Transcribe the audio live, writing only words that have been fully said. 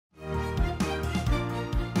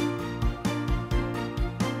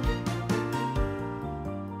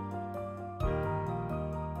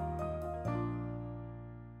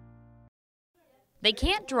They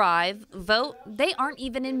can't drive, vote, they aren't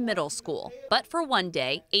even in middle school. But for one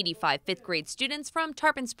day, 85 fifth grade students from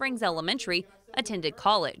Tarpon Springs Elementary attended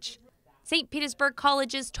college. St. Petersburg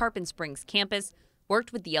College's Tarpon Springs campus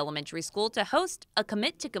worked with the elementary school to host a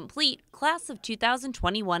Commit to Complete Class of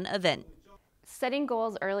 2021 event. Setting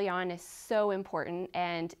goals early on is so important,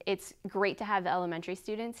 and it's great to have the elementary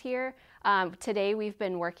students here. Today we've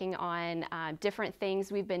been working on different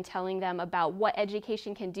things. We've been telling them about what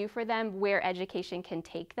education can do for them, where education can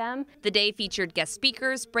take them. The day featured guest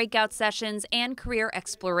speakers, breakout sessions, and career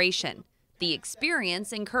exploration. The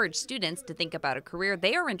experience encouraged students to think about a career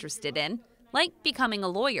they are interested in, like becoming a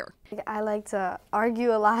lawyer. I like to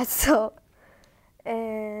argue a lot,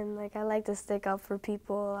 and I like to stick up for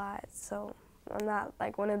people a lot, so I'm not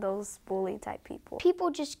like one of those bully type people. People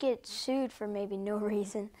just get sued for maybe no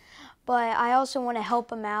reason, but I also want to help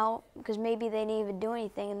them out because maybe they didn't even do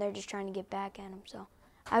anything and they're just trying to get back at them, so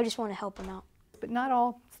I just want to help them out. But not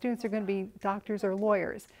all students are going to be doctors or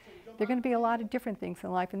lawyers. There are going to be a lot of different things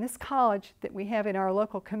in life, and this college that we have in our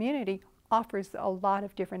local community offers a lot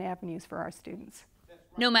of different avenues for our students.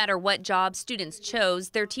 No matter what job students chose,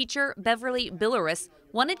 their teacher, Beverly Billerus,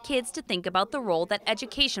 wanted kids to think about the role that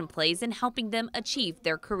education plays in helping them achieve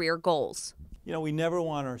their career goals. You know, we never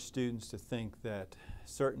want our students to think that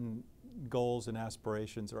certain goals and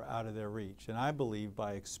aspirations are out of their reach. And I believe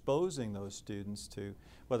by exposing those students to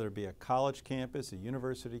whether it be a college campus, a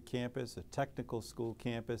university campus, a technical school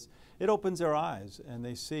campus, it opens their eyes and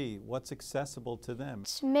they see what's accessible to them.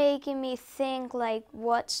 It's making me think like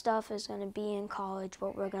what stuff is going to be in college,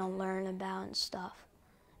 what we're going to learn about and stuff,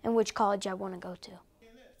 and which college I want to go to.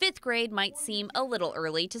 Fifth grade might seem a little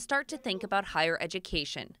early to start to think about higher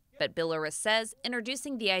education. But Billerus says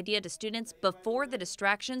introducing the idea to students before the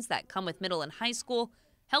distractions that come with middle and high school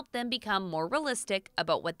help them become more realistic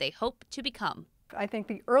about what they hope to become. I think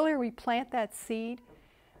the earlier we plant that seed,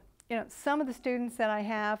 you know, some of the students that I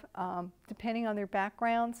have, depending on their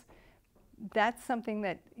backgrounds, that's something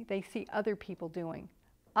that they see other people doing.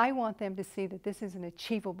 I want them to see that this is an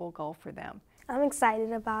achievable goal for them. I'm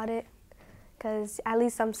excited about it because at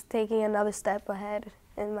least I'm taking another step ahead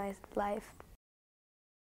in my life.